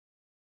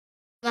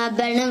मैं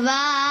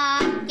बनवा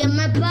के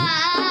मैं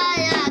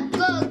पाया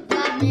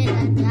कोका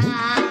मेरा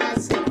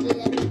दास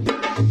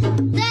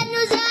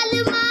तेनु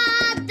जालिमा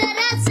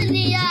तरस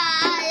लिया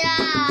आया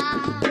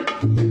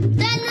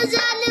तेनु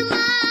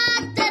जालिमा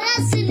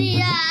तरस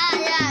लिया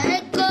आया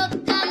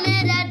कोका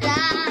मेरा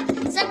दास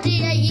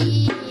मैं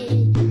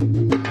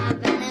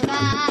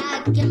बनवा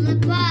के मैं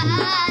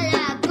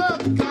पाया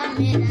कोका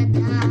मेरा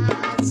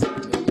दास।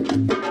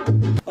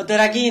 ओ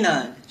तेरा की ना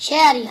है?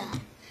 शहरिया।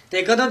 ते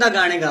कदों तक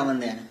गाने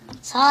गावंदे हैं?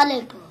 साले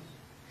को।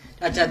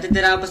 अच्छा ते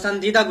तेरा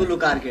पसंदीदा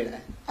गुलकार केड़ा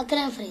है?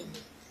 अकरम फरीद।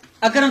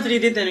 अकरम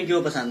फरीदी तेन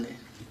क्यों पसंद है?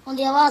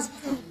 उनकी आवाज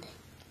पसंद है।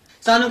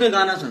 सानू कोई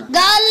गाना सुना।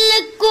 गल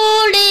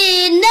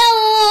कुड़ी नऊ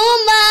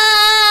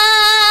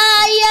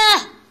माया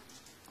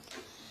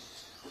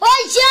ओ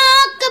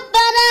शौक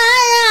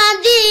बनाया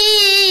दी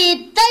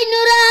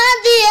तैनू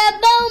रांदी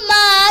बहु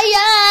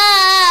माया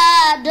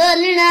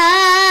ढोलना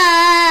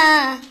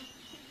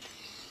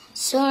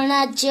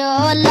सोना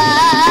चोला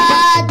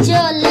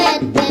चोले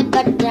ते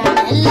बटन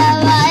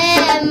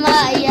लवाए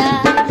माया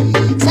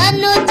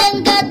सानू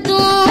चंगा तू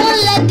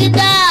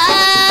लगदा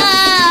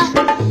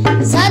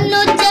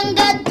सानू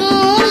चंगा तू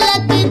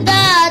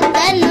लगदा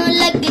तैनू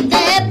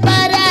लगदे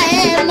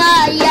पराए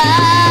माया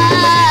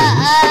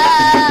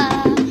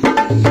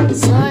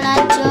सोना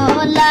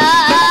चोला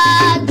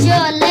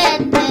चोले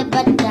ते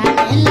बटन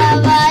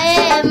लवाए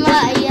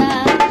माया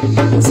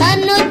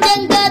सानू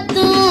चंगा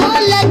तू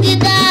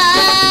लगदा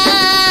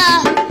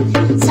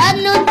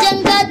सानू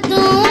चंगा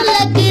तू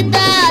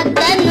लगदा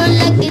तैनू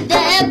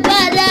लगदे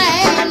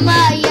पराए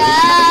माया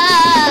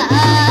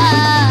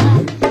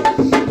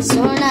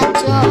सोना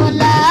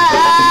चोला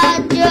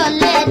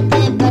चोले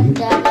ते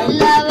बटन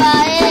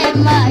लवाए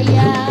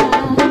माया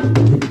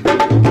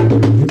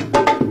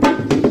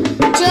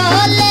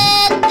चोले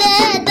ते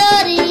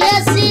डोरियां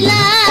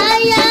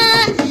सिलाया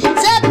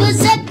सब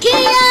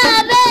सखियां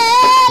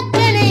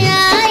वेखण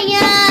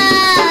आईयां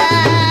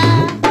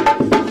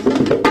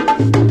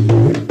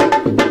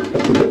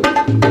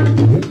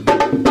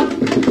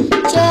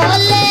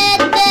चोले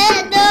ते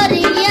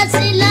डोरियां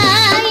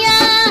सिलाया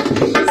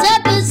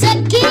सब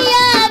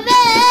सखियां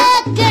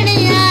वेखण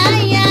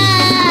आईयां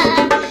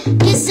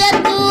किसे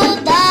तू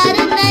धार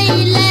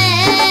नहीं ले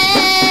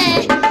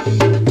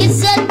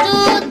किसे तू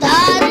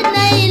धार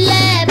नहीं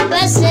ले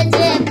बस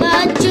जे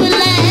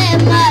बाचुले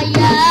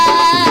माया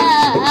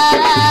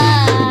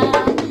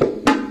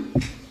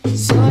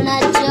सोना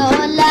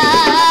चोला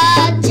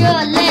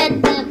चोले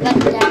ते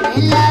बटन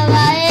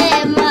लवाए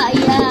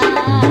माया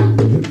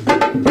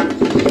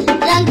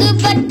रंग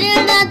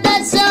बटना दा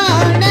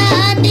सोना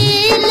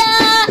नीला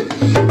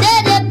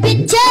तेरे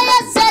पीछे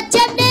असा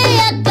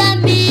छड़िया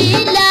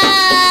कमीला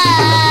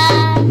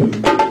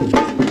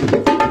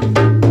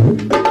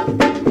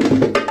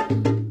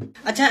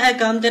अच्छा ए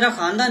काम तेरा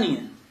खानदानी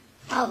है?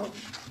 आहो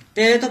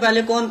तेरे तो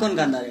पहले कौन कौन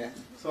गांदा रहा है?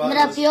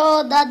 मेरा प्यो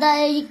दादा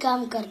यही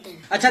काम करते हैं।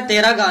 अच्छा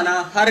तेरा गाना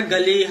हर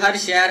गली हर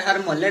शहर हर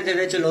मोहल्ले दे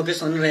विच लोग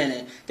सुन रहे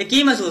हैं ते की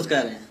महसूस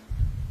कर रहे हैं?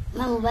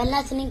 मैं मोबाइल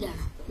से नहीं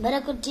गाना मेरे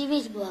को टीवी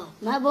च बुआओ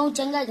मैं बहुत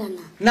चंगा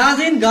गाना।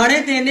 नाज़रीन गाने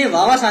ते इन्ने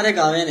वावा सारे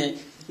गावे ने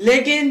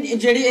लेकिन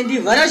जेड़ी इनदी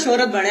वरा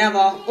शोहरत बनया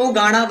वा ओ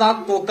गाना वा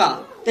कोका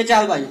ते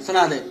चल भाई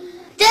सुना दे।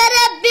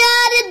 तेरे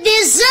प्यार दी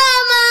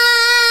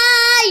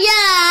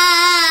समाया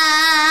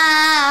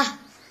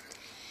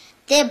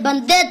ते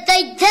बंदे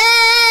तैथे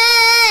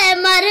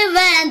मर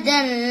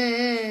वैंदन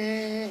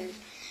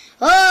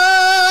ओ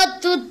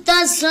तू ता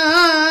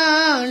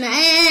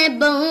सोने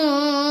बहु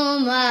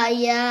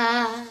माया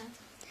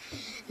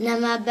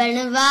नवा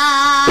बनवा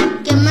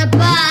के मैं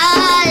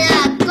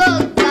पाया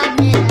कोका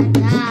मेरा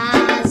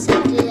दास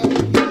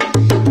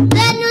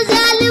तेनु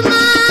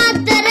जालिमा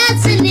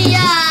तरस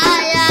लिया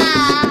आया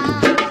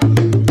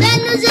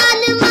तेनु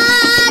जालिमा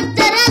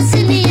तरस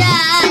लिया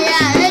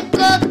आया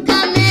कोका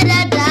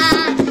मेरा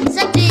दास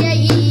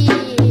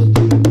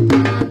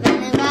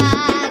बनवा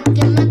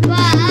के मैं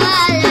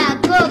पाया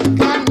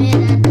कोका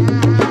मेरा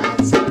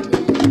दास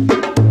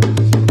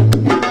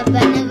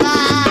बनवा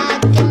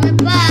के मैं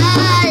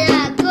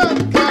पाया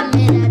कोका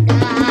मेरा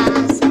दास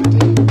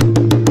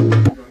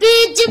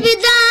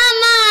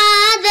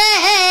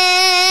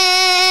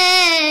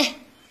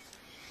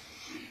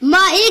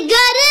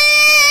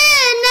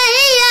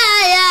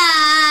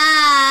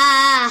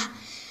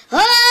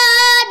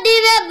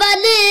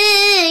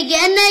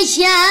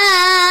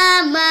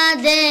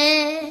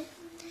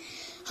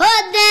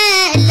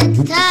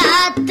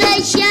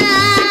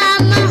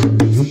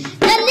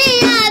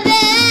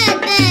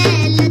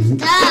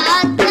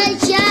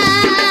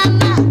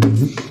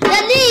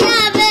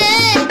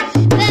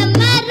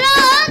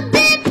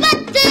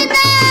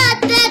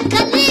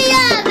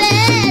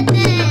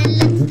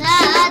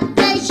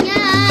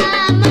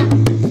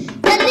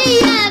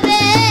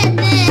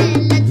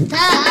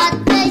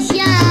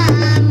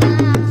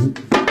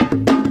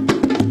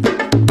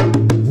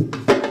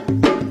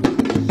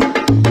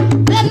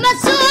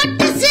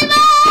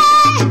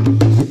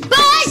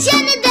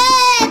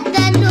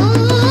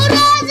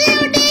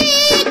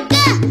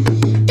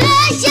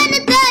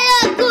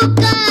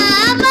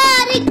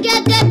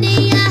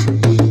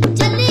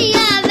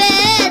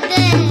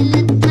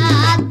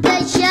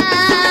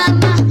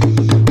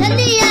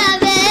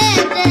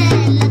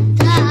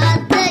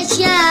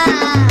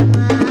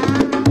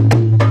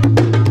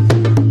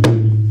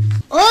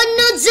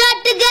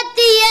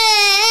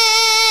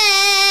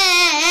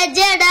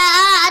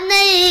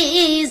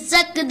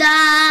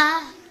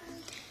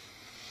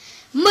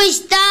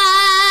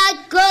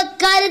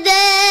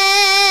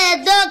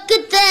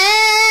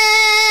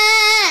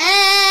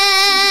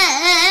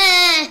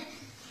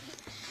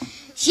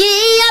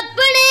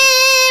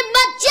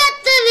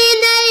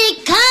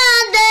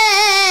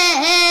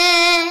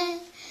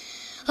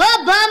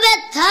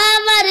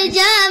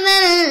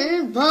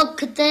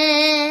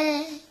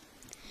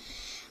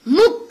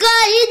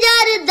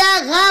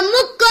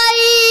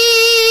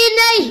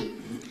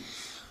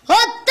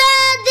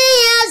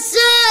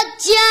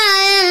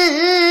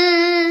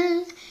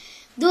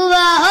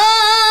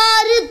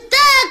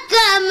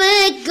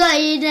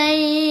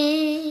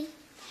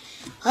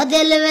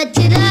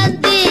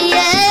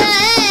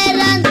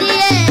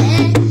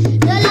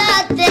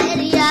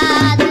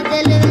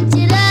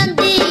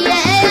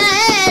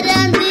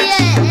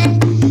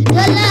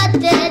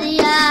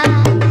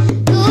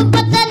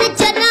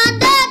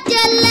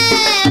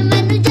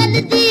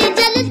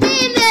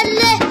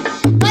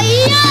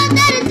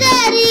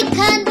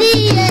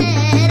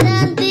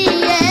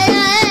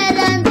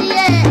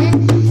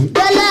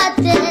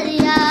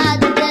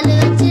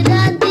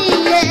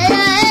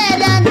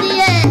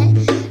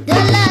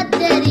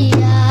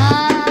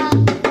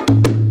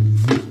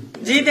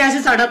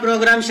ਸਾਡਾ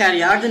ਪ੍ਰੋਗਰਾਮ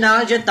ਸ਼ਹਿਰੀਆਰ ਦੇ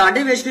ਨਾਲ। ਜੇ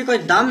ਤੁਹਾਡੇ ਵਿੱਚ ਵੀ ਕੋਈ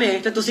ਦਮ ਹੈ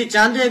ਤੇ ਤੁਸੀਂ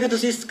ਚਾਹੁੰਦੇ ਹੋ ਕਿ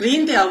ਤੁਸੀਂ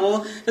ਸਕਰੀਨ ਤੇ ਆਵੋ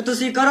ਤੇ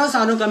ਤੁਸੀਂ ਕਰੋ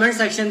ਸਾਨੂੰ ਕਮੈਂਟ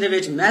ਸੈਕਸ਼ਨ ਦੇ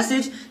ਵਿੱਚ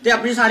ਮੈਸੇਜ ਤੇ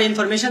ਆਪਣੀ ਸਾਰੀ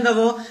ਇਨਫੋਰਮੇਸ਼ਨ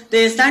ਦਵੋ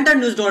ਤੇ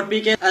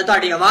centernews.pk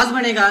ਤੁਹਾਡੀ ਆਵਾਜ਼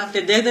ਬਣੇਗਾ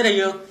ਤੇ ਦੇਖਦੇ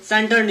ਰਹੀਓ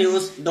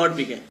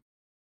centernews.pk।